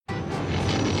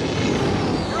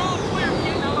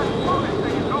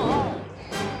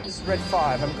Red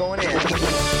 5, I'm going in. Remember,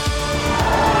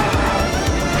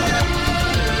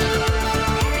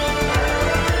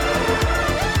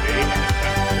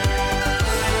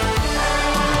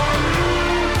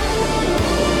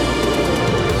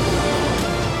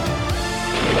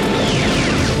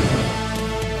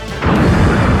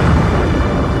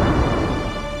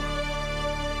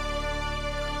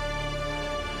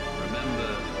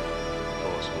 the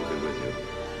Force will be with you,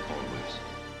 always.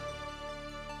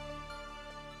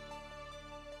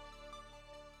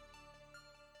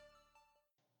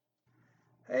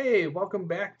 Hey, welcome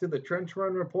back to the Trench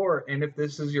Run Report. And if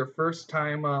this is your first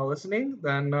time listening,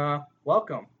 then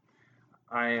welcome.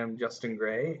 I am Justin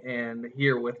Gray, and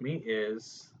here with me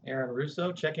is Aaron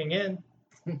Russo checking in.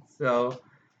 Before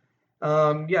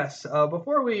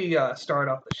we start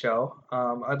off the show,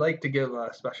 I'd like to give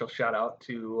a special shout out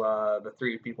to the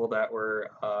three people that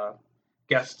were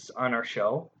guests on our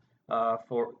show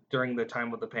for during the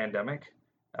time of the pandemic.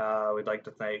 We'd like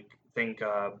to thank Ben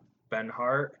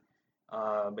Hart,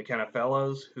 McKenna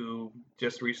Fellows, who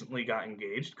just recently got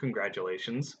engaged.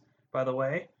 Congratulations, by the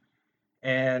way.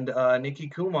 And Nikki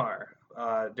Kumar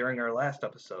during our last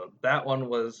episode. That one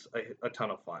was a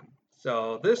ton of fun.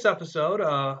 So this episode,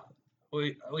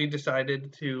 we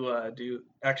decided to do.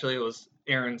 Actually, it was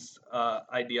Aaron's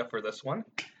idea for this one.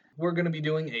 We're going to be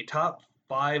doing a top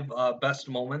 5 best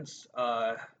moments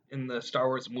in the Star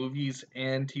Wars movies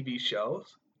and TV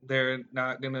shows. They're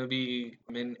not going to be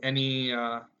in any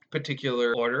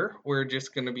particular order. We're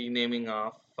just going to be naming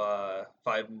off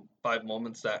five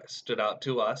moments that stood out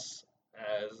to us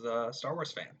as Star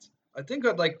Wars fans. I think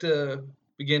I'd like to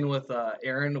begin with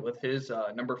Aaron with his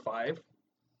number 5.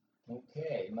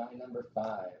 Okay, my number 5.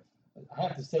 I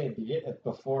have to say,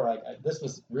 before this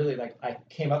was really like I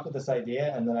came up with this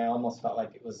idea, and then I almost felt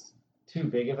like it was too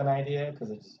big of an idea because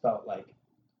it just felt like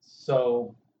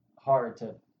so hard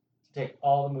to take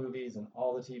all the movies and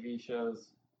all the TV shows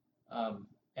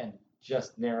and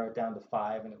just narrow it down to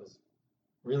 5, and it was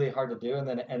really hard to do. And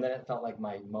then it felt like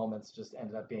my moments just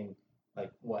ended up being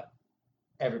like what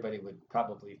everybody would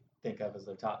probably think of as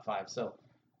their top 5. So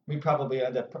we probably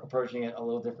end up approaching it a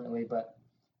little differently, but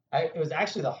it was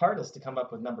actually the hardest to come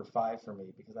up with number 5 for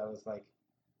me because I was like,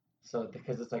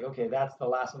 because it's like, okay, that's the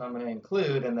last one I'm going to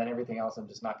include, and then everything else I'm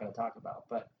just not going to talk about.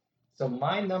 But so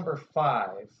my number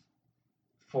 5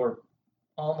 for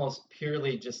almost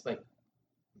purely just like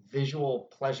visual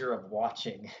pleasure of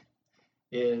watching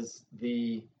is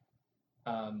the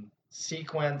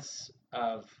sequence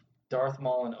of Darth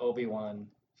Maul and Obi-Wan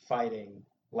fighting,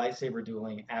 lightsaber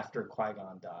dueling after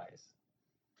Qui-Gon dies.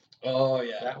 Oh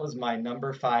yeah, That was my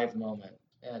number 5 moment,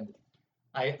 and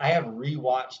I have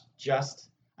rewatched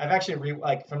I've actually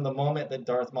from the moment that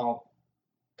Darth Maul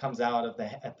comes out of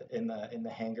in the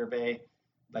hangar bay,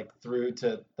 like through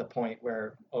to the point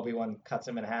where Obi-Wan cuts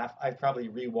him in half. I've probably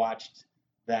rewatched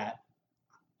that,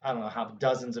 I don't know how,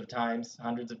 dozens of times,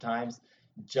 hundreds of times,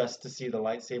 just to see the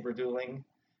lightsaber dueling.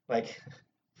 Like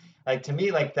to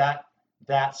me, like that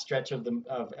stretch of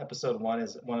episode 1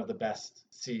 is one of the best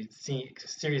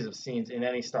series of scenes in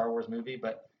any Star Wars movie.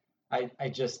 But I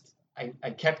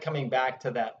kept coming back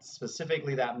to that,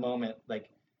 specifically that moment,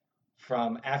 like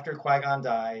from after Qui-Gon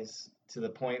dies to the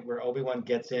point where Obi-Wan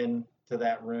gets in to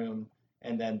that room,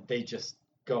 and then they just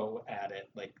go at it,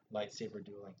 like lightsaber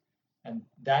dueling. And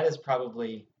that is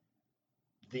probably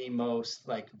the most,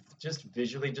 like, just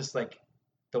visually, just like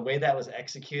the way that was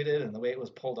executed and the way it was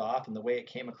pulled off and the way it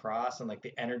came across and like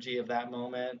the energy of that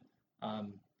moment,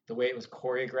 the way it was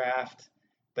choreographed,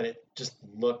 but it just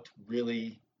looked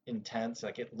really intense.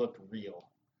 Like it looked real.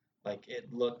 Like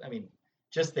it looked, I mean,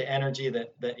 just the energy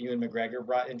that Ewan McGregor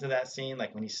brought into that scene,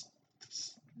 like when he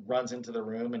runs into the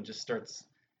room and just starts,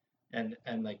 and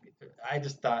like, I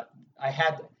just thought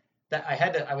I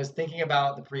was thinking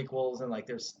about the prequels, and like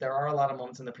there are a lot of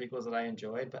moments in the prequels that I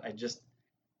enjoyed, but I just,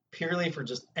 purely for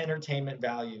just entertainment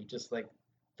value, just like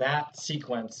that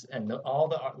sequence and all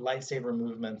the lightsaber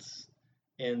movements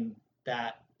in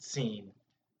that scene,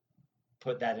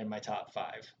 put that in my top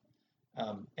 5.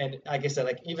 And like I said,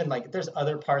 like even like there's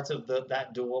other parts of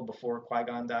that duel before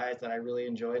Qui-Gon dies that I really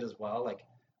enjoyed as well, like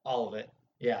all of it.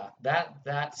 Yeah,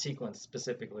 that sequence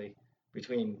specifically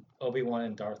between Obi-Wan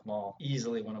and Darth Maul,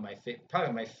 easily one of my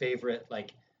probably my favorite,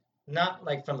 like not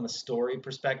like from the story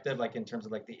perspective, like in terms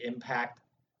of like the impact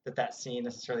that scene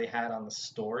necessarily had on the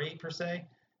story per se,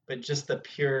 but just the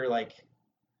pure like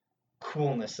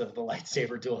coolness of the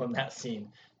lightsaber duel in that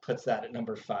scene puts that at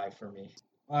number 5 for me.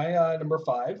 My number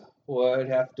 5 would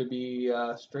have to be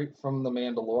straight from The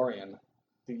Mandalorian.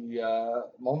 The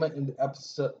moment in the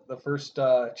episode, the first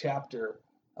chapter,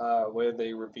 where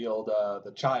they revealed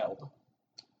the child.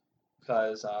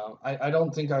 because I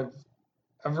don't think I've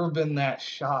ever been that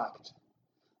shocked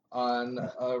on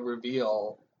a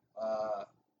reveal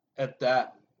at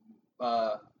that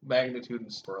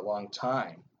magnitude for a long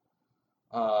time.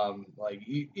 Like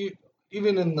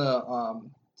even in the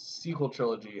sequel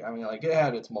trilogy, I mean, like it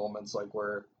had its moments like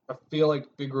where I feel like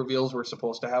big reveals were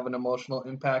supposed to have an emotional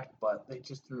impact, but they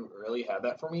just too early had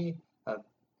that for me,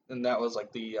 and that was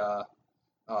like the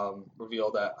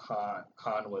reveal that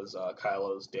Han was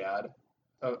Kylo's dad.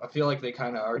 I feel like they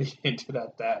kind of already hinted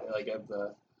at that like at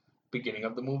the beginning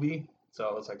of the movie, so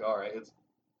I was like, all right,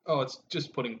 it's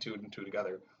just putting two and two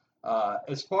together.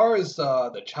 As far as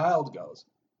the child goes,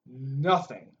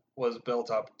 nothing was built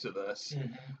up to this.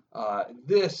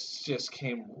 This just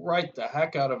came right the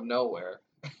heck out of nowhere,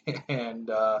 and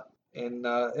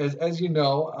as you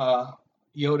know,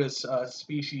 Yoda's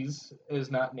species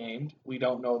is not named. We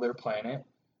don't know their planet.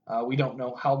 We don't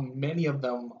know how many of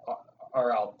them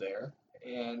are out there,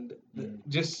 and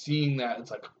just seeing that,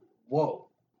 it's like, whoa.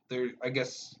 I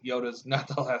guess Yoda's not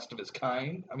the last of his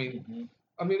kind. I mean,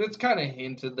 it's kind of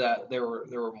hinted that there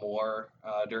were more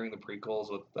during the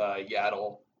prequels with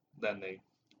Yaddle. Then they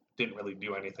didn't really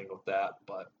do anything with that,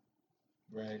 but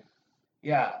right.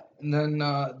 Yeah, and then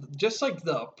just like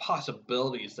the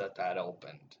possibilities that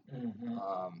opened,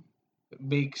 it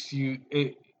makes you.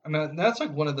 And that's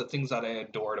like one of the things that I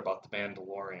adored about the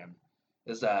Mandalorian,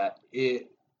 is that it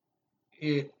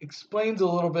explains a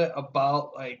little bit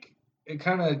about like it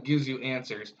kind of gives you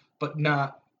answers, but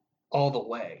not all the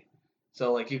way.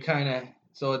 So like it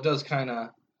does kind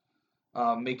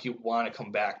of make you want to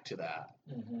come back to that.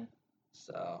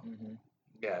 So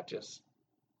yeah,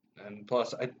 and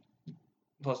plus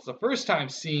the first time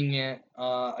seeing it,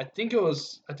 I think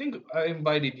I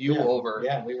invited you over.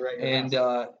 Yeah, we were at your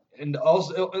house. And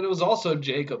also it was also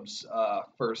Jacob's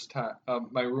first time,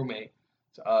 my roommate,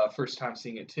 first time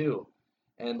seeing it too,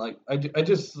 and like I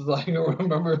just like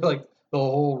remember like the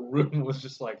whole room was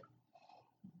just like,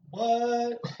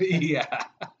 what? Yeah.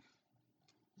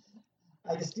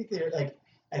 I distinctly like.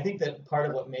 I think that part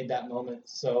of what made that moment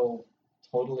so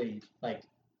totally like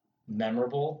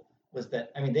memorable was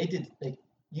that, I mean, they did like,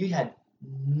 you had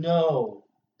no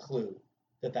clue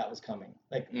that was coming.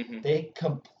 Like they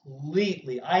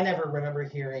completely. I never remember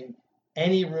hearing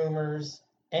any rumors,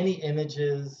 any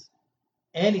images,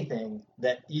 anything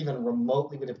that even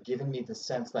remotely would have given me the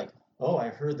sense like, oh, I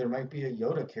heard there might be a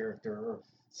Yoda character or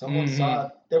someone saw.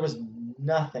 There was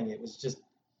nothing. It was just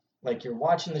like you're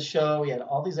watching the show. You had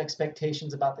all these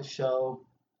expectations about the show.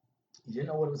 You didn't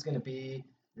know what it was going to be.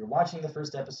 You're watching the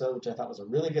first episode, which I thought was a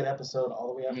really good episode, all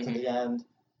the way up to the end.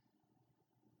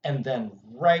 And then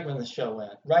right when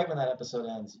that episode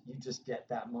ends, you just get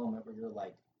that moment where you're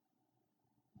like,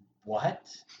 what?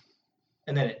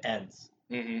 And then it ends.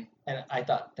 And I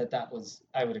thought that was,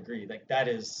 I would agree, like that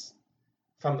is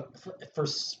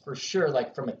for sure,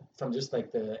 like from just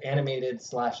like the animated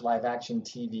 / live action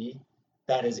TV,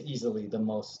 that is easily the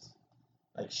most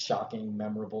like shocking,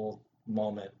 memorable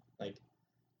moment, like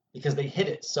because they hit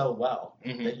it so well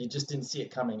that you just didn't see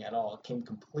it coming at all. It came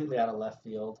completely out of left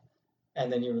field,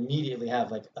 and then you immediately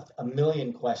have like a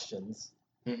million questions.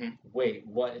 Wait,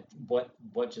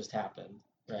 what just happened,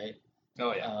 right?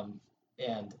 Oh yeah.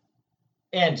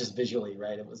 And just visually,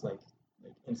 right? It was like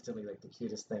instantly like the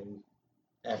cutest thing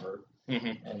ever.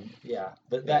 And yeah,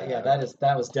 but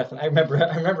that was definitely. I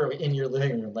remember in your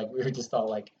living room, like we were just all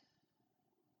like,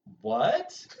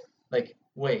 what? Like,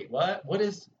 wait, what? What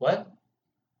is what?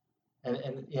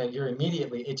 And you know, you're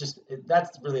immediately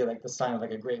that's really like the sign of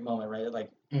like a great moment, right? It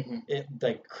like it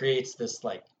like creates this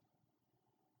like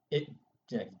it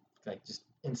like just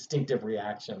instinctive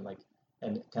reaction, like,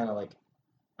 and kind of like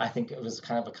I think it was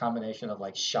kind of a combination of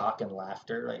like shock and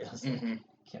laughter, right? I was like, I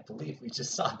can't believe we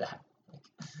just saw that. Like,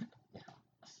 yeah,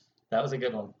 that was a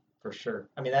good one for sure.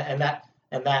 I mean,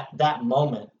 that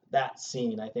moment, that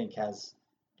scene, I think has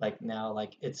like now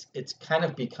like it's kind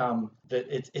of become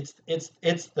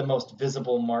it's the most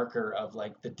visible marker of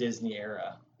like the Disney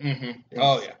era.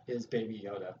 Is Baby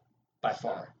Yoda by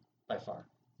far.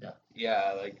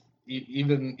 Yeah, like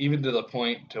even to the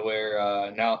point to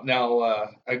where now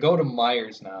I go to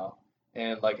Myers now,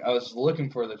 and like I was looking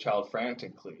for the Child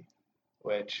Frantically,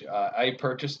 which I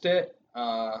purchased it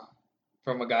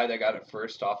from a guy that got it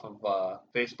first off of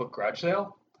Facebook garage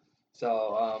sale.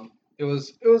 So it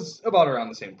was about around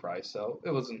the same price, so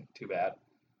it wasn't too bad.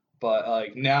 But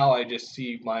like now I just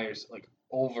see Myers like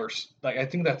I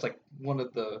think that's like one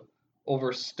of the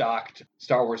overstocked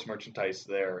Star Wars merchandise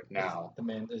there now.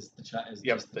 The child.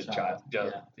 Yep, the child.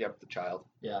 Yep, the child.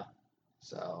 Yeah.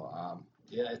 So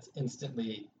yeah, it's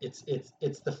instantly it's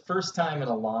the first time in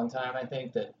a long time I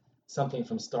think that something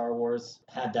from Star Wars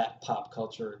had that pop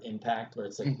culture impact where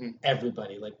it's like Mhm.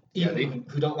 everybody, like Yeah, even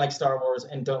who don't like Star Wars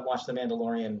and don't watch The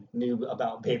Mandalorian, knew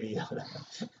about Baby Yoda.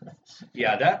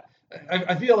 Yeah, that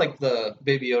I feel like the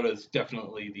Baby Yoda is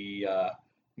definitely the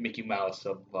Mickey Mouse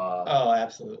of Oh,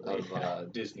 absolutely.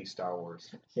 Disney Star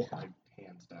Wars, Yeah, like,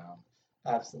 hands down.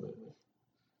 absolutely.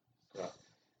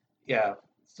 Yeah,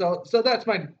 so that's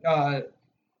my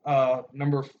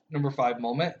number 5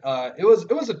 moment. It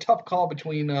was a tough call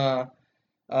between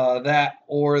that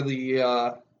or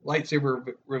the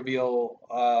lightsaber reveal,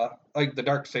 like the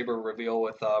dark saber reveal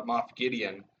with Moff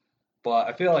Gideon. But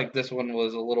I feel like this one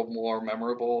was a little more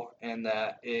memorable, and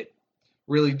that it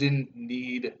really didn't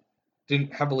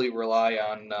heavily rely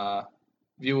on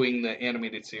viewing the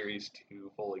animated series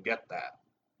to fully get that.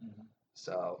 Mhm.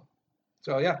 So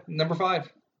yeah, number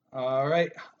 5. All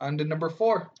right, on to number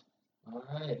 4. All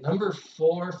right, number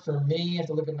 4 for me. I have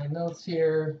to look at my notes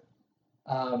here.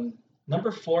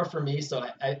 Number 4 for me. So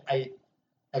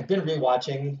I've been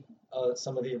rewatching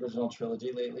some of the original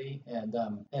trilogy lately, and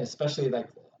especially like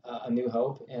A New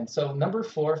Hope. And so number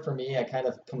 4 for me, I kind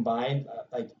of combined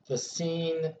like the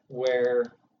scene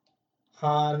where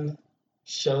Han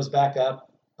shows back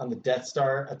up on the Death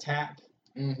Star attack,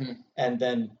 Mm-hmm. and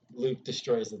then Luke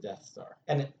destroys the Death Star.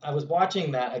 And I was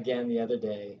watching that again the other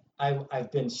day.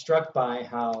 I've been struck by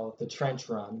how the trench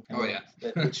run, Oh, yeah.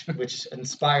 which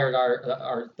inspired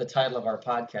the title of our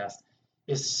podcast,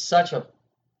 is such a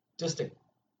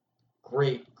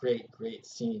great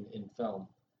scene in film.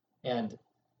 And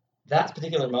that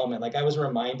particular moment, like I was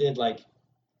reminded, like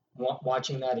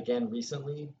watching that again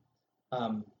recently,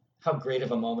 how great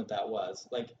of a moment that was.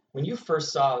 Like when you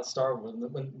first saw Star Wars,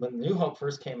 when New Hope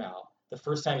first came out, the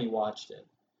first time you watched it,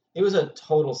 it was a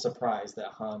total surprise that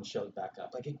Han showed back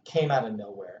up. Like it came out of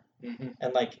nowhere, Mm-hmm.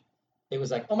 and like it was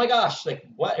like, oh my gosh, like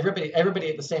what? Everybody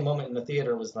at the same moment in the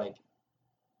theater was like,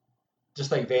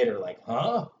 just like Vader, like,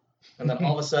 huh? And then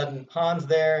all of a sudden Han's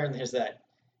there, and there's that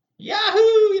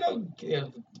Yahoo,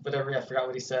 whatever, I forgot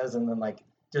what he says, and then like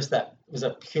just that, it was a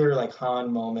pure like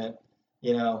Han moment,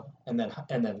 and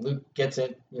then Luke gets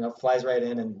it, flies right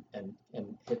in and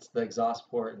hits the exhaust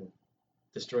port and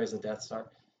destroys the Death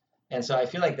Star. And so I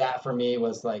feel like that for me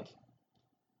was like,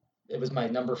 it was my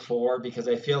number 4, because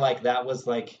I feel like that was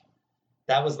like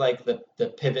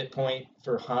the pivot point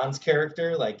for Han's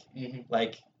character, like Mm-hmm.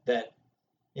 like that,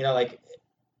 like,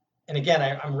 and again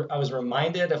I was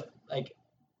reminded of like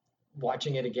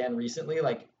watching it again recently,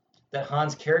 like that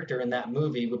Han's character in that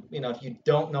movie would, if you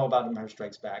don't know about Empire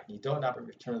Strikes Back, and you don't know about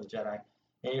Return of the Jedi,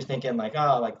 and you're thinking like,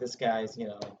 oh, like this guy's,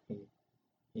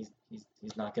 he's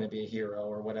not going to be a hero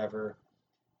or whatever,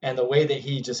 and the way that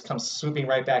he just comes swooping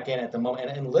right back in at the moment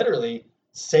and literally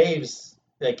saves,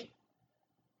 like,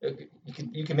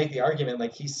 you can make the argument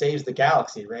like he saves the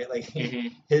galaxy, right? Like Mm-hmm.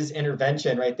 his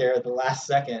intervention right there at the last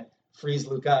second frees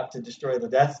Luke up to destroy the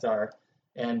Death Star,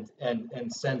 and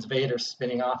sends Vader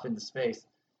spinning off into space.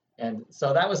 And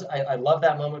so that was, I love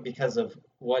that moment because of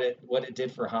what it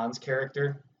did for Han's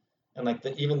character, and like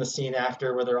even the scene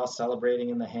after where they're all celebrating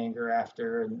in the hangar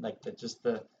after, and like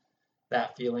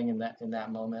that feeling in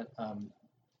that moment,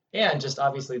 and just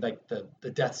obviously like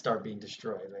the Death Star being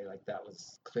destroyed, right? Like that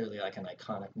was clearly like an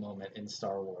iconic moment in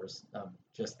Star Wars,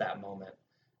 just that moment.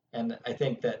 And I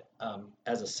think that,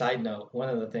 as a side note, one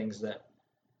of the things that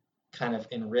kind of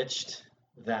enriched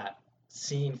that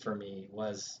scene for me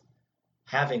was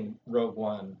having Rogue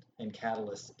One and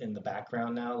Catalyst in the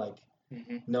background now, like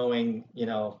Mm-hmm. knowing,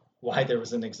 why there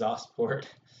was an exhaust port,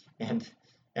 and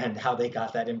how they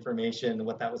got that information and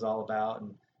what that was all about,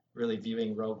 and really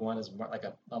viewing Rogue One as more like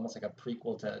almost like a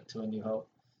prequel to A New Hope.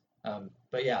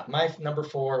 But yeah, my number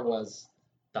 4 was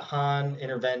the Han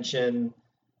intervention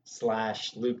 /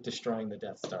 Luke destroying the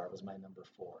Death Star was my number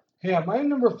 4. Yeah, my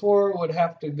number 4 would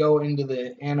have to go into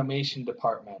the animation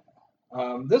department.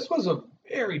 This was a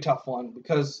very tough one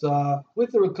because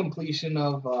with the completion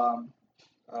of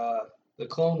the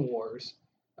Clone Wars,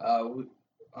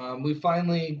 we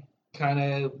finally kind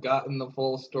of gotten the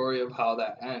full story of how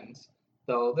that ends.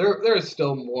 Though there is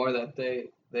still more that they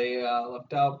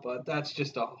left out, but that's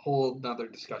just a whole nother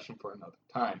discussion for another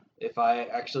time. If I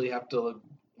actually have to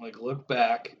look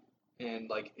back and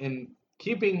like in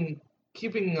keeping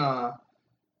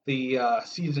the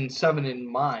season 7 in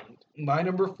mind, my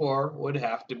number 4 would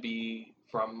have to be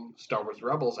from Star Wars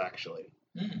Rebels, actually.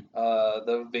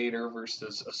 The Vader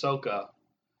versus Ahsoka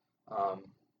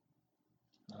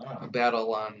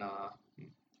battle on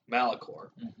Malachor.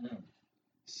 Mm-hmm.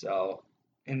 So,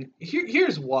 and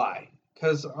here's why.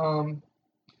 Because,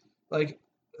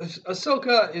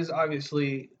 Ahsoka is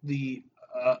obviously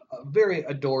a very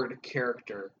adored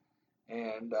character,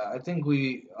 and I think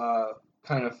we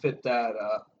kind of fit that,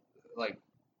 like,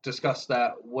 discussed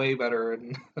that way better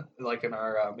in like in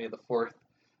our May the 4th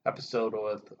episode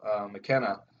with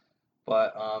McKenna,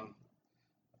 but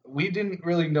we didn't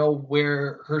really know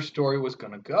where her story was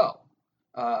going to go.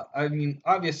 I mean,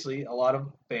 obviously, a lot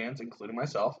of fans, including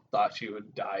myself, thought she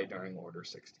would die during Order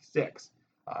 66.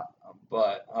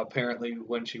 But apparently,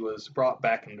 when she was brought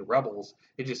back into Rebels,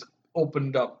 it just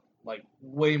opened up like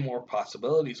way more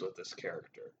possibilities with this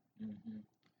character. Mm-hmm.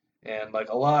 And like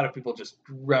a lot of people just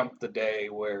dreamt the day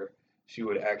where she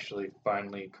would actually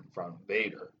finally confront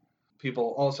Vader.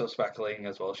 People also speculating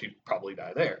as well she'd probably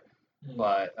die there. Mm.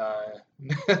 But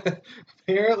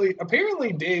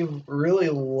apparently Dave really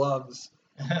loves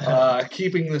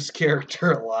keeping this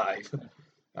character alive.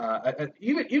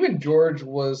 Even George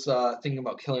was thinking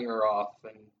about killing her off,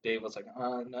 and Dave was like,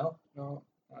 no,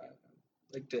 I'd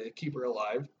like to keep her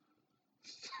alive.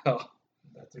 So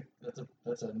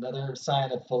That's another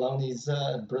sign of Filoni's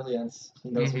brilliance. He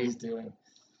knows what he's doing.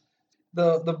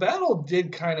 The battle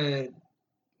did kind of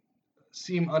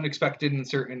seem unexpected in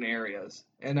certain areas,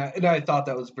 and I thought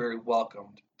that was very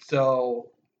welcomed. So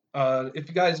if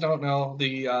you guys don't know,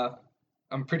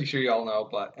 I'm pretty sure y'all know,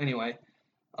 but anyway,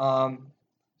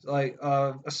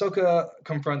 Ahsoka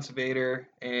confronts Vader,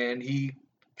 and he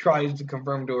tries to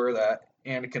confirm to her that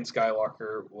Anakin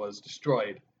Skywalker was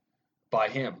destroyed by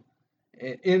him,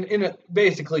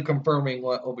 basically confirming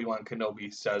what Obi-Wan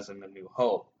Kenobi says in A New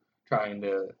Hope, trying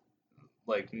to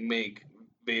like make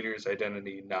Vader's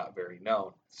identity not very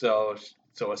known. So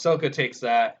Ahsoka takes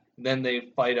that, then they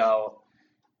fight out,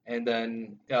 and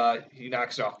then he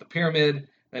knocks her off the pyramid.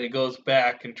 Then he goes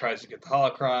back and tries to get the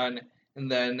holocron,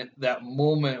 and then that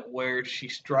moment where she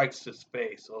strikes his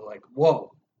face, so like,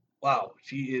 whoa, wow,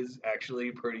 she is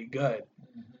actually pretty good.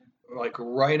 Mm-hmm. Like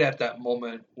right at that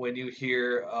moment when you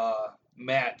hear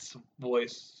Matt's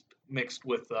voice mixed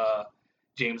with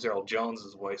James Earl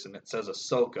Jones's voice, and it says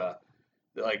Ahsoka,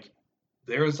 like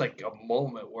there was like a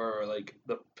moment where like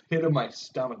the pit of my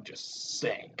stomach just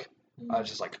sank. Mm-hmm. I was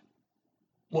just like,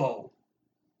 whoa,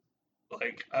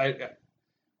 like I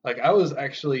was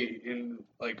actually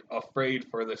afraid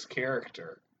for this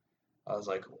character. I was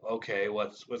like, okay,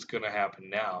 what's gonna happen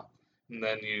now? And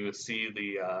then you see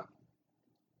the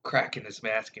crack in his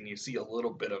mask, and you see a little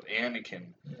bit of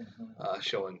Anakin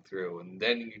showing through, and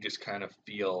then you just kind of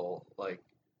feel like,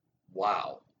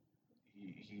 wow,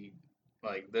 he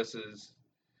like this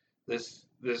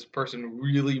person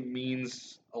really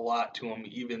means a lot to him,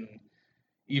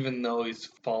 even though he's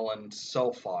fallen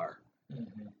so far.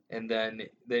 Mm-hmm. And then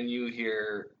you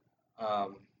hear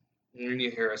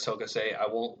Ahsoka say, "I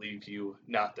won't leave you,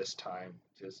 not this time."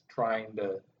 Just trying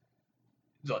to,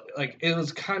 like, it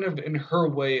was kind of in her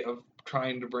way of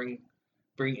trying to bring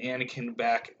Anakin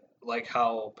back, like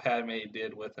how Padme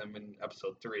did with him in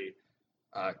Episode 3.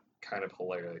 Kind of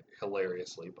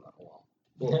hilariously, but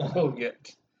we'll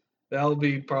get. That'll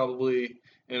be probably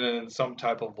in some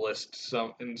type of list,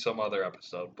 in some other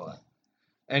episode. But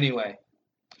anyway.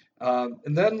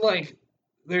 And then, like,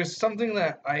 there's something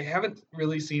that I haven't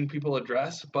really seen people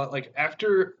address, but, like,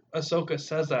 after Ahsoka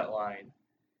says that line,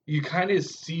 you kind of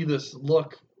see this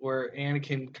look where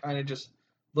Anakin kind of just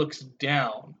looks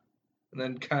down and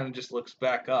then kind of just looks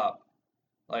back up,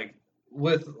 like,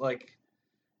 with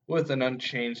an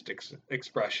unchanged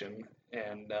expression.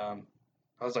 And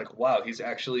I was like, wow, he's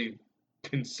actually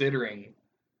considering,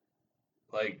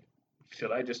 like,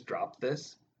 should I just drop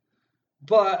this?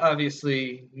 But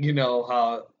obviously, that's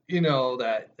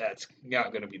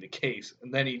not going to be the case.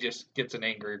 And then he just gets an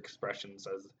angry expression and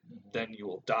says, then you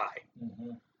will die.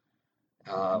 Mm-hmm.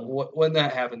 When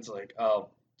that happens, like, uh-oh.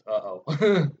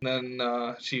 Then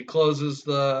she closes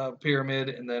the pyramid,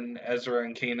 and then Ezra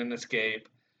and Kanan escape.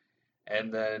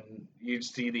 And then you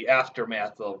see the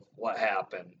aftermath of what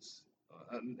happens.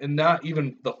 And not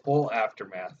even the full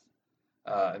aftermath,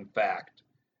 in fact.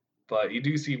 But you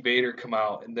do see Vader come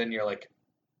out, and then you're like,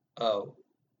 oh,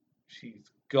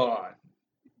 she's gone.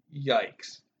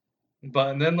 Yikes.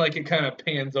 And then, like, it kind of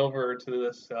pans over to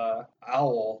this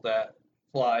owl that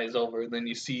flies over, and then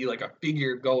you see, like, a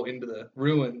figure go into the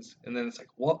ruins, and then it's like,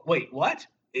 what? Wait, what?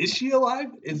 Is she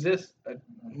alive? Is this, a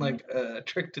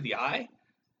trick to the eye?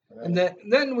 Right. And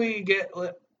then we get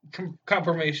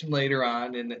confirmation later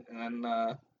on in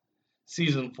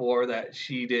Season 4 that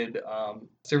she did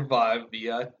survive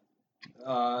via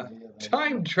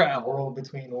time travel. World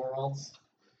between worlds.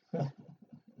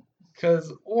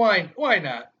 Because why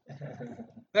not?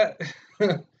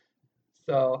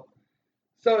 So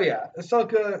yeah,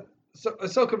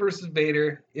 Ahsoka versus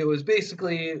Vader. It was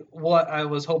basically what I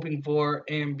was hoping for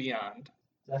and beyond.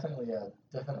 Definitely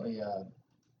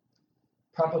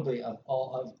probably of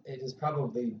all of it is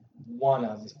probably one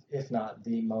of, if not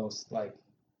the most like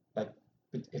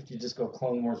if you just go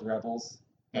Clone Wars Rebels,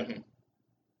 like Mhm.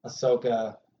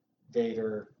 Ahsoka,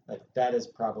 Vader, like that is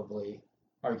probably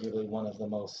arguably one of the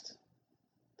most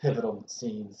pivotal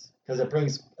scenes because it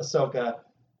brings Ahsoka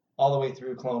all the way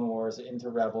through Clone Wars into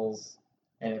Rebels,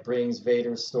 and it brings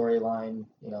Vader's storyline,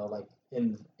 like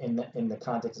in the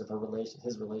context of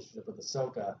his relationship with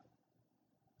Ahsoka.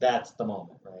 That's the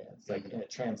moment, right? It's like and it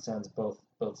transcends both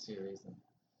series, and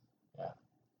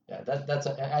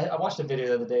I watched a video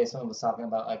the other day. Someone was talking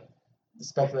about like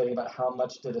speculating about how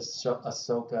much did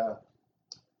Ahsoka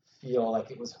feel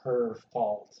like it was her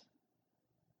fault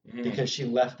because she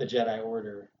left the Jedi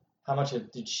Order. How much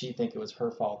did she think it was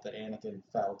her fault that Anakin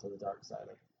fell to the dark side?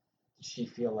 Like, did she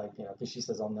feel like, because she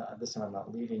says, this time I'm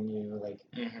not leaving you, like,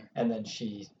 and then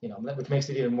she, which makes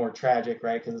it even more tragic,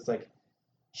 right? Because it's like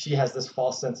she has this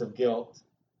false sense of guilt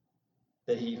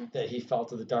that he fell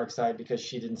to the dark side because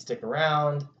she didn't stick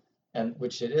around, and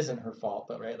which it isn't her fault,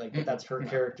 but right, like, but that's her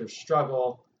character's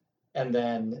struggle, and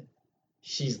then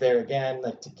she's there again,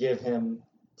 like, to give him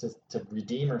to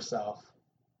redeem herself,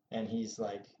 and he's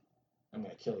like, I'm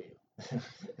gonna kill you.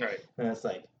 Right. And it's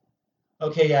like,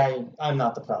 okay, yeah, I'm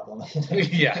not the problem.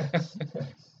 Yeah.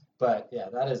 But yeah,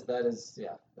 that is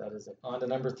it. On to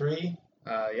number 3.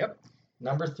 Yep.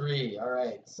 Number 3. All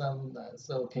right.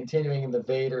 So continuing in the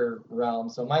Vader realm.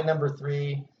 So my number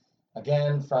 3,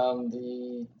 again from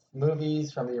the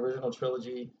movies, from the original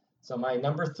trilogy. So my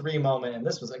number 3 moment, and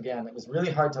this was again, it was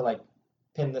really hard to like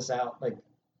pin this out, like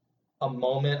a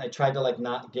moment. I tried to like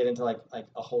not get into like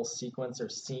a whole sequence or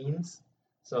scenes.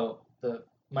 So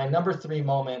my number 3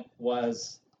 moment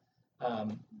was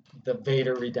the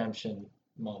Vader redemption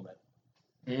moment.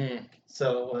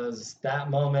 So it was that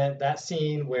moment, that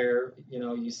scene where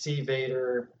you see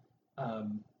Vader,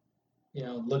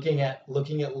 looking at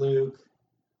Luke,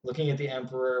 looking at the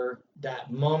Emperor.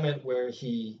 That moment where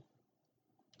he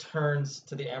turns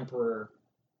to the Emperor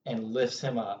and lifts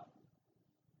him up,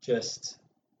 just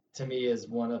to me is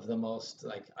one of the most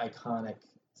like iconic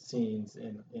scenes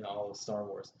in all of Star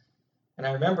Wars. And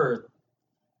I remember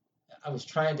I was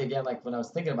trying to, again, like when I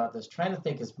was thinking about this, trying to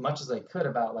think as much as I could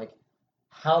about like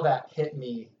how that hit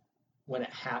me when it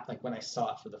happened, like when I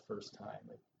saw it for the first time.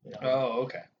 Like, Oh,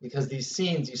 okay. Because these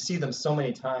scenes, you see them so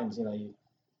many times, and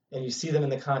you see them in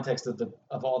the context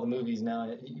of all the movies now,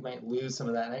 and you might lose some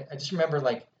of that. And I just remember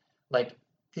like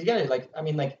you gotta like, I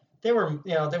mean, like there were,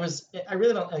 there was, I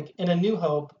really don't like in A New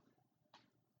Hope.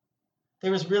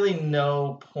 There was really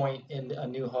no point in A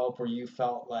New Hope where you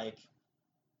felt like,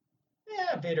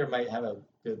 yeah, Vader might have a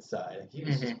good side. Like, he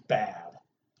was just bad.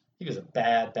 He was a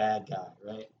bad guy,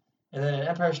 right? And then in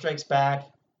Empire Strikes Back,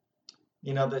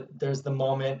 there's the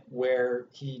moment where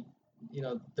he,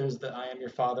 there's the I am your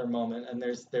father moment, and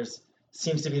there's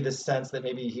seems to be this sense that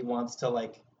maybe he wants to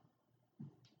like,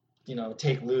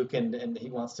 take Luke and he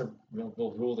wants to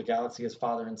will rule the galaxy as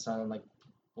father and son, and like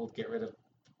both get rid of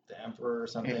the Emperor or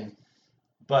something.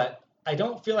 But I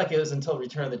don't feel like it was until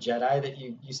Return of the Jedi that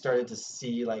you started to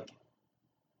see like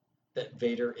that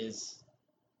Vader is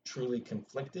truly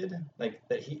conflicted, like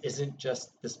that he isn't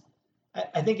just this.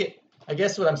 I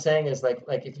guess what I'm saying is like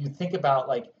if you think about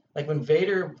like when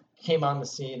Vader came on the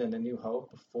scene in A New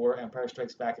Hope before Empire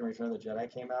Strikes Back and Return of the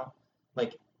Jedi came out,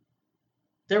 like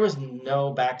there was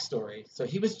no backstory. So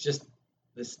he was just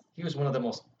he was one of the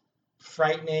most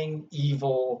frightening,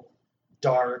 evil,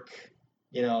 dark,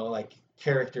 like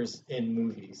characters in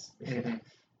movies.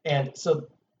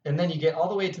 And then you get all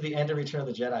the way to the end of Return of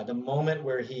the Jedi, the moment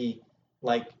where he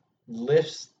like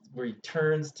where he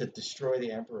turns to destroy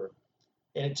the Emperor.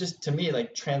 And it just, to me,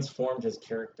 like transformed his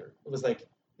character. It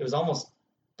was almost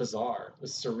bizarre. It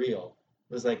was surreal.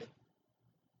 It was like,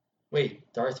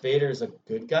 wait, Darth Vader is a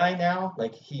good guy now?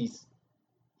 Like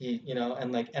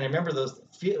and I remember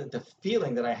the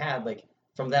feeling that I had like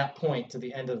from that point to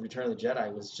the end of Return of the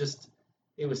Jedi was just,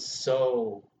 it was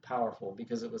so powerful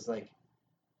because it was like,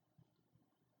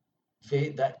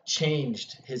 that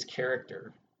changed his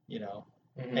character,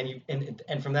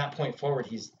 and from that point forward,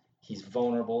 he's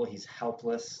vulnerable, he's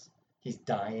helpless, he's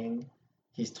dying,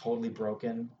 he's totally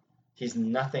broken, he's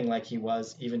nothing like he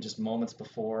was even just moments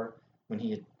before when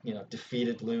he had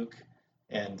defeated Luke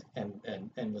and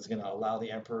was going to allow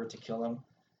the Emperor to kill him.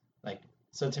 Like,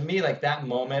 so to me, like that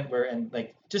moment where, and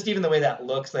like just even the way that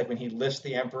looks, like when he lifts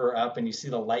the Emperor up and you see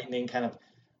the lightning kind of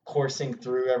coursing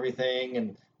through everything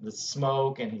and the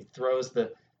smoke, and he throws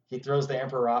the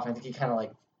Emperor off. I think he kind of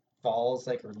like falls,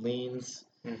 like, or leans,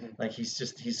 like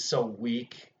he's so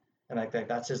weak, and like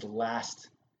that's his last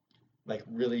like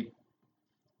really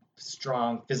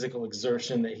strong physical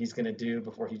exertion that he's going to do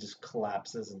before he just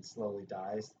collapses and slowly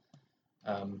dies.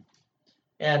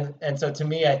 And so to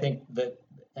me, I think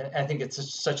it's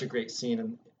just such a great scene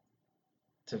and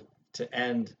to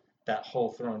end that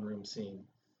whole throne room scene.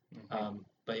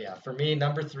 But yeah, for me,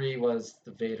 number 3 was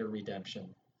the Vader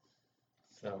redemption.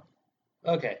 So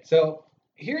Okay, so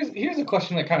here's a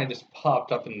question that kind of just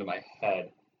popped up into my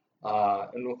head,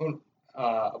 about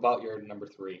your number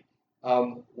 3.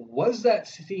 Was that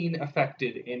scene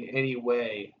affected in any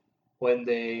way when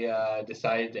they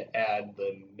decided to add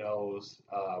the nose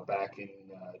back in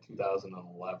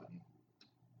 2011?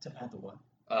 to add the what?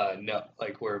 No,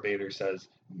 like where Vader says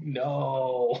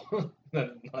no,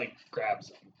 then like grabs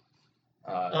him.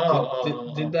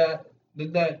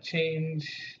 Did that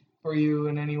change for you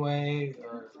in any way,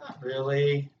 or Not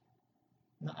really.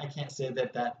 No, I can't say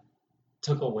that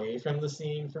took away from the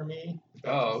scene for me.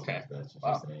 Okay. That's what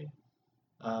Wow. you're saying.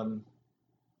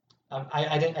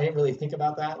 I didn't really think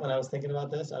about that when I was thinking about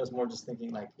this. I was more just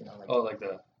thinking like like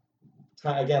the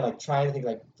trying to think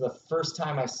like the first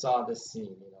time I saw this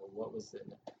scene, what was it?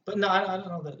 But no, I don't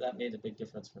know that made a big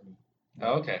difference for me.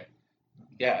 okay.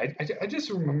 Yeah, I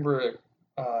just remember.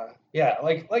 Yeah,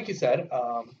 like you said,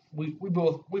 we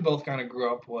both kind of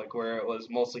grew up like where it was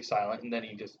mostly silent, and then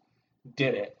he just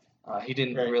did it. He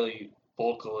didn't Right. really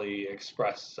vocally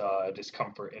express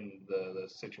discomfort in the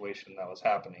situation that was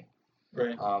happening.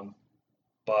 Right.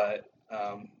 But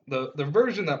the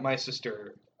version that my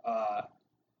sister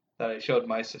that I showed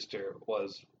my sister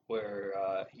was where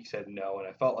he said no, and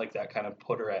I felt like that kind of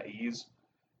put her at ease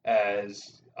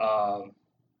as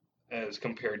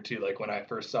compared to like when I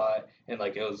first saw it, and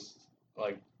like it was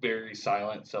like very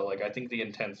silent. So like I think the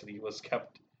intensity was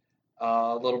kept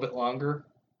a little bit longer.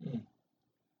 Mm.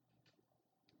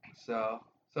 So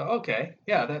okay,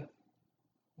 yeah,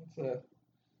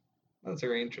 that's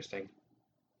very interesting.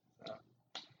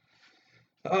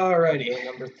 Alrighty. Your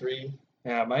number 3.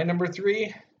 Yeah, my number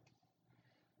 3.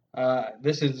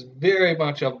 This is very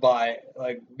much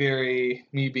me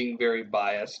being very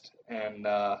biased and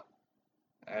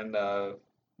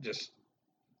just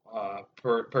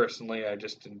personally, I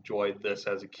just enjoyed this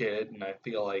as a kid, and I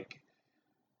feel like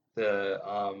the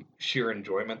sheer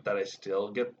enjoyment that I still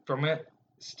get from it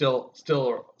still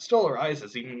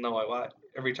arises, even though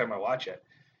every time I watch it,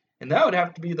 and that would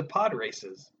have to be the pod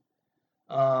races.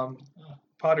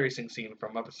 Pod racing scene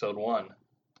from episode 1.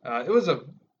 It was a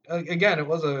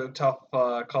tough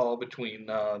call between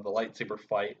the lightsaber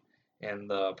fight and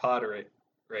the pod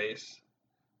race,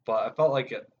 but I felt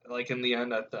like in the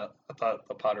end, I thought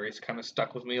the pod race kind of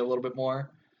stuck with me a little bit more.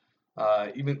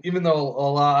 Even though a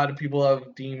lot of people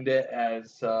have deemed it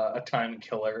as a time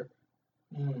killer,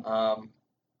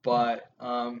 but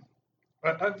I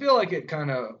feel like it kind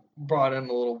of brought in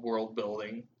a little world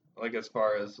building, like as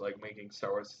far as like making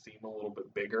Star Wars seem a little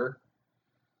bit bigger,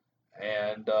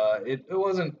 and it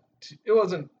wasn't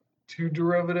too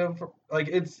derivative. Like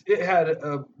it had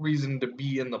a reason to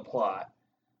be in the plot.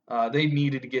 They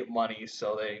needed to get money,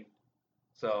 so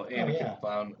Anakin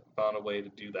found a way to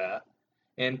do that,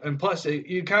 and plus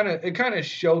it kind of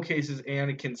showcases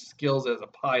Anakin's skills as a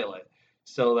pilot,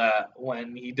 so that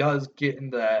when he does get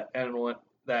into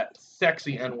that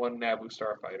sexy N1 Naboo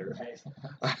starfighter,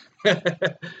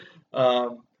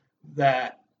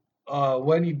 that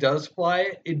when he does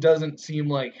fly it doesn't seem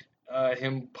like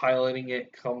him piloting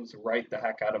it comes right the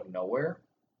heck out of nowhere.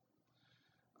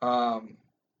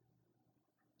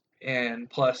 And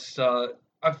plus, I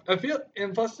feel,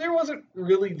 and plus there wasn't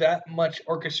really that much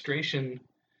orchestration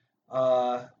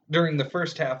during the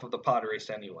first half of the pod race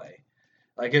anyway.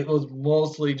 Like it was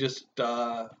mostly just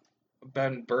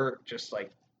Ben Burtt just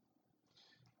like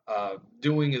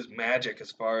doing his magic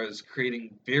as far as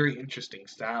creating very interesting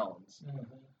sounds.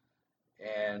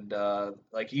 And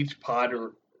like each pod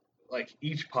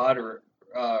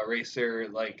racer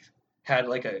like had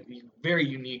like a very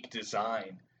unique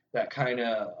design that kind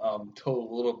of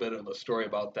told a little bit of a story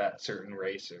about that certain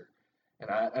racer, and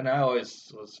I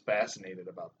always was fascinated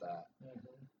about that.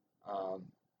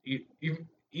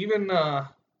 Even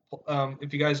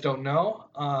if you guys don't know,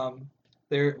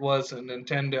 there was a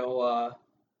Nintendo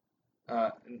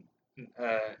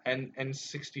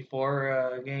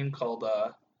N64 game called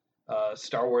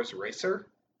Star Wars Racer.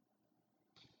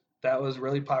 That was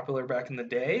really popular back in the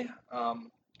day.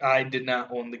 I did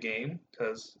not own the game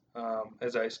because,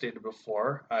 as I stated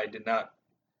before, I did not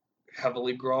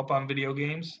heavily grow up on video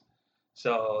games.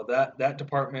 So that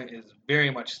department is very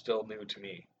much still new to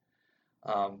me.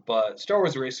 But Star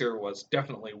Wars Racer was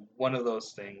definitely one of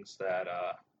those things that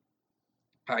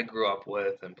I grew up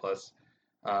with, and plus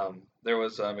there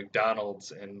was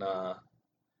McDonald's in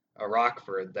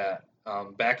Rockford that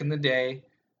back in the day,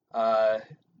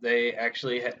 they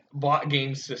actually had bought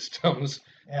game systems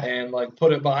Yeah. and like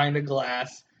put it behind a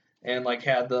glass and like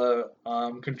had the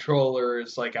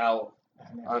controllers like out I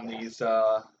remember on that. these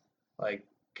like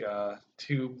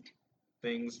tube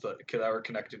things that were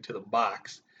connected to the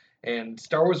box. And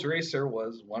Star Wars Racer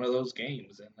was one of those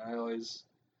games, and I always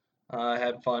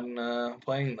had fun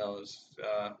playing those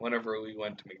whenever we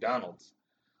went to McDonald's.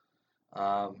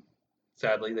 Um,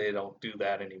 Sadly, they don't do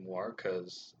that anymore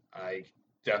because I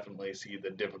definitely see the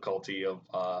difficulty of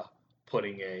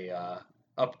putting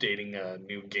updating a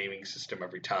new gaming system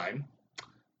every time.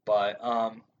 But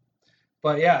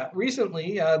but yeah,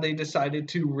 recently they decided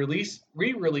to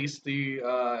re-release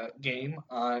the game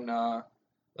on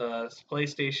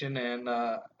PlayStation and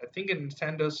I think a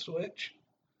Nintendo Switch.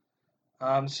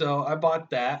 So I bought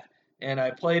that and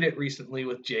I played it recently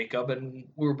with Jacob, and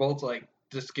we were both like,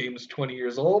 "This game is 20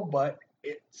 years old, but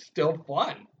it's still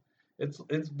fun." It's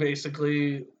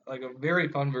basically like a very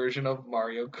fun version of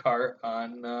Mario Kart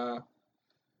on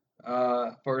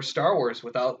for Star Wars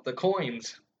without the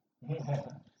coins.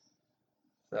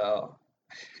 So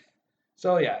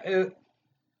so yeah,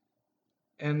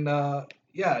 and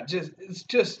yeah, it's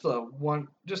just a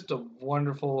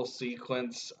wonderful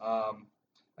sequence.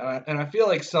 And I feel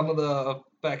like some of the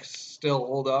effects still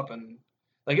hold up, and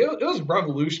like it was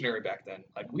revolutionary back then.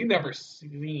 Like we never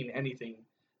seen anything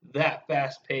that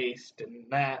fast paced and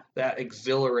that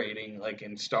exhilarating like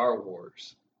in Star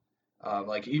Wars.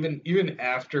 Like even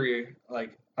after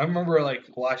like I remember like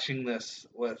watching this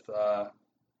with a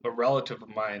relative of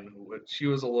mine, which she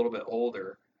was a little bit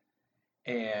older,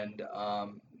 and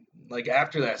like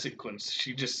after that sequence,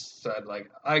 she just said like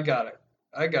I gotta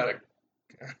I gotta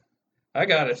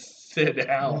sit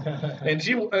down. And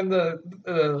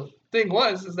the thing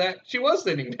was is that she was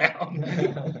sitting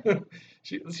down.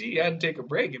 She had to take a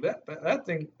break. That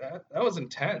thing that was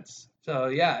intense. So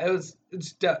yeah,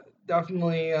 it's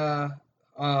definitely a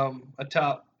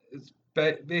top. It's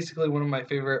basically one of my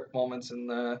favorite moments in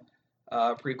the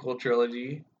prequel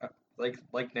trilogy,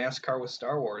 like NASCAR with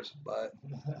Star Wars, but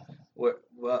with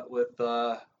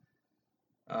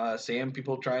Sam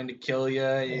people trying to kill you,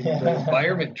 and the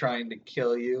environment trying to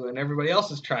kill you, and everybody else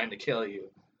is trying to kill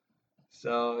you.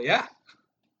 So yeah.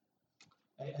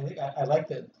 I think I like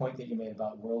the point that you made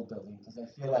about world building, because I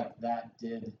feel like that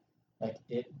did, like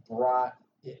it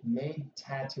made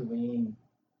Tatooine,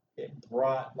 it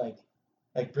brought like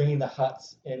bringing the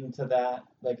Hutts into that,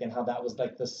 like, and how that was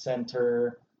like the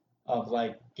center of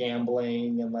like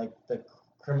gambling and like the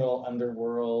criminal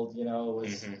underworld,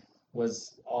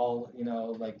 was all,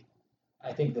 like,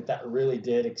 I think that really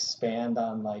did expand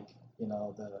on, like,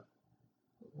 the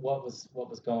what was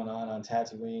going on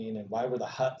Tatooine, and why were the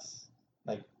Hutts,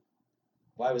 like,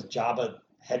 why was Jabba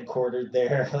headquartered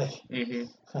there? Like,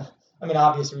 I mean,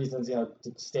 obvious reasons, to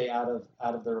stay out of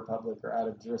the Republic, or out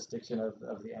of jurisdiction of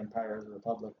the Empire or the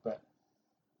Republic, but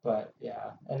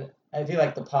yeah. And I feel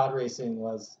like the pod racing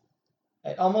was,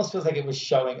 it almost feels like it was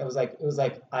showing, it was like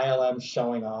ILM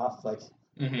showing off, like,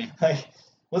 like,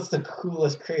 what's the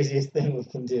coolest, craziest thing we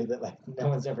can do that like no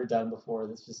one's ever done before,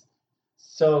 that's just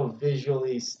so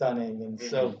visually stunning and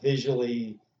so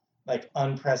visually like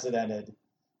unprecedented.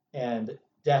 And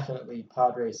definitely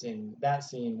pod racing, that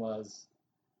scene was,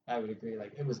 I would agree,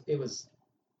 like it was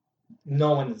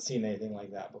no one had seen anything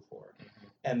like that before.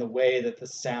 And the way that the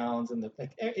sounds and the,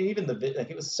 like, even like,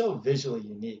 it was so visually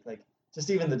unique, like just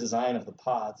even the design of the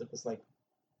pods, it was like,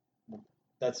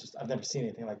 that's just, I've never seen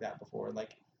anything like that before.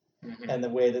 Like, and the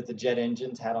way that the jet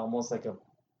engines had almost like a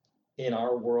in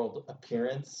our world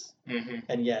appearance,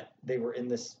 and yet they were in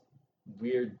this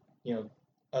weird,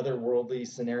 otherworldly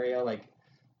scenario, like,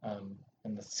 and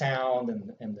the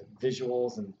sound and the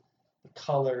visuals and the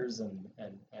colors and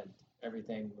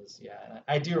everything was, yeah. And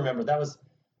I do remember that was,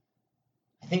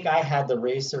 I think I had the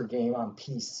Racer game on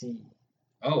PC.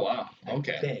 Oh wow.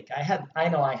 Okay. I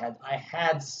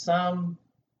had some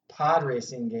pod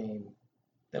racing game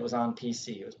that was on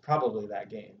PC. It was probably that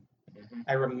game.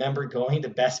 I remember going to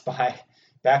Best Buy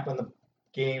back when the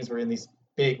games were in these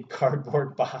big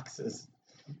cardboard boxes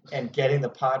and getting the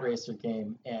pod racer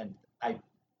game, and it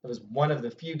was one of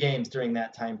the few games during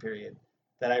that time period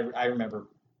that I remember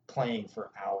playing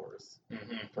for hours,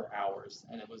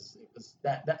 and it was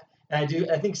that,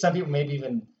 and I think some people may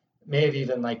have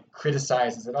even like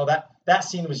criticized and said, oh, that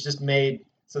scene was just made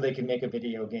so they could make a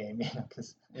video game,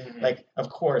 because like, of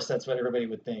course, that's what everybody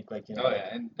would think, like, Oh yeah.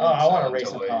 And I want to sound race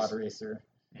toys. a pod racer,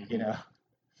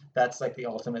 that's like the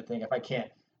ultimate thing. If I can't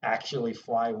actually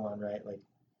fly one, right, like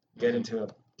get into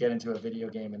a video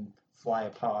game and fly a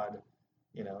pod,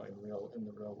 in the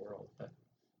real world. But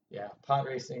yeah, pod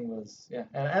racing was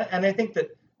and I think that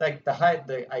like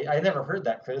I never heard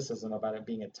that criticism about it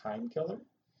being a time killer.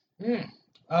 Yeah,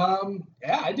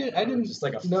 I didn't Just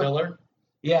like a know. filler.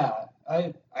 Yeah,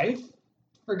 I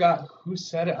forgot who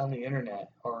said it on the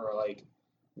internet or like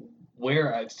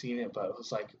where I've seen it, but it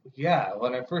was like, yeah,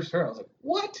 when I first heard it, I was like,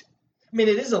 what? I mean,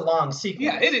 it is a long sequence.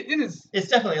 Yeah, it is. It's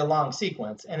definitely a long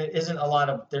sequence, and there isn't a lot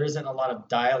of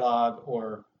dialogue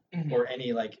or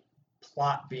any like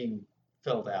plot being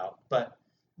filled out. But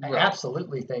I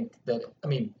absolutely think that, I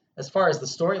mean, as far as the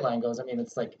storyline goes, I mean,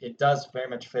 it's like it does very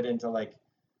much fit into like,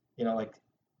 like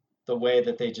the way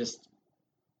that they just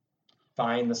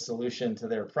find the solution to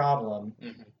their problem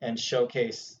and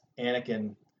showcase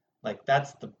Anakin. Like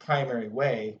that's the primary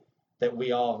way that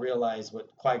we all realize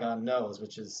what Qui-Gon knows,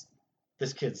 which is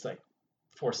this kid's like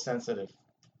force sensitive,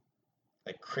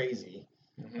 like crazy,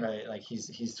 right? Like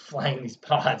he's flying these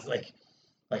pods like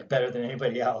better than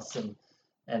anybody else, and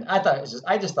I thought it was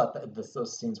I just thought that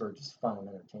those scenes were just fun and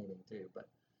entertaining too. But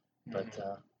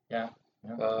yeah.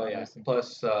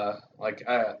 Plus, like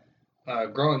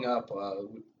growing up,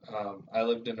 I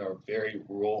lived in a very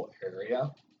rural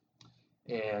area.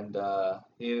 And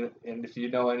if you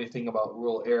know anything about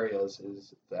rural areas,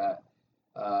 is that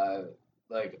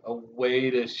like a way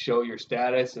to show your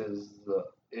status is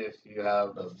if you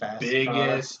have the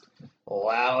biggest,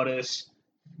 loudest,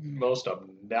 most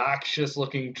obnoxious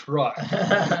looking truck,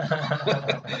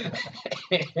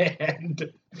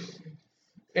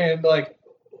 and like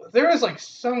there was like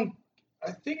some,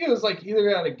 I think it was like either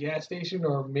at a gas station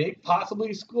or maybe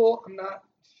possibly school.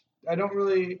 I don't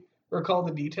really recall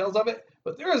the details of it.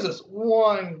 But there was this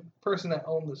one person that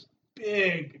owned this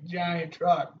big, giant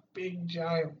truck, big,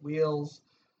 giant wheels.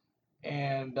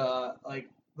 And, like,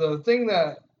 the thing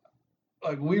that,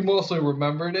 like, we mostly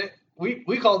remembered it,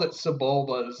 we called it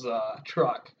Sebulba's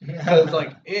truck. Because,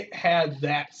 like, it had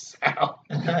that sound.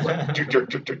 It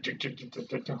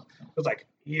was like,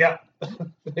 yeah.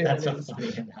 That's a funny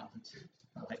analogy.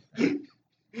 I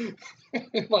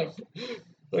like that.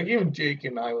 Like even Jake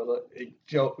and I would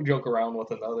joke around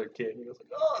with another kid. He was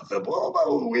like, "Oh, Sebulba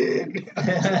will win.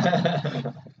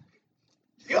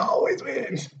 He always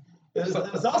wins." It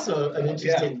was also an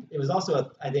interesting. Yeah. It was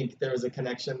also I think there was a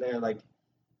connection there, like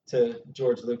to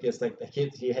George Lucas. Like the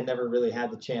kid, he had never really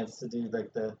had the chance to do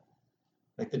like the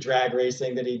drag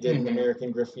racing that he did in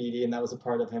American Graffiti, and that was a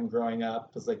part of him growing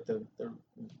up. Was like the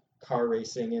car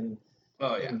racing in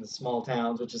the small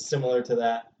towns, which is similar to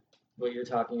that what you're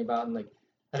talking about, and like.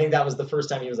 I think that was the first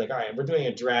time he was like, all right, we're doing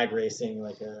a drag racing,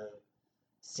 like a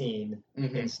scene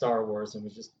in Star Wars, and we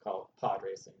just call it pod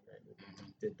racing, right? We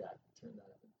did that, turned that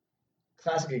up.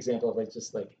 Classic example of like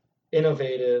just like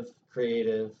innovative,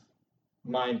 creative,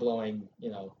 mind-blowing,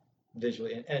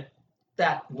 visually. And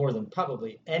that more than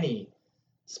probably any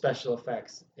special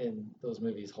effects in those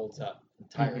movies holds up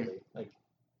entirely. Like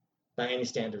by any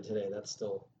standard today, that's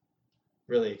still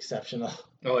really exceptional.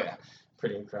 Oh, yeah.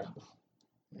 Pretty incredible.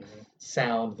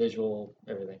 Sound, visual,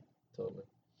 everything. Totally.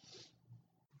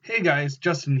 Hey guys,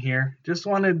 Justin here. Just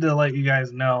wanted to let you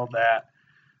guys know that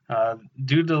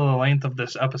due to the length of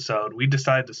this episode, we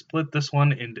decided to split this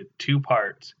one into 2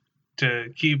 parts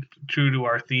to keep true to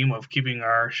our theme of keeping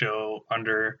our show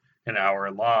under an hour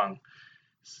long.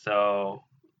 So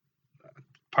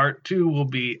part 2 will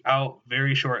be out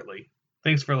very shortly.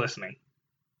 Thanks for listening.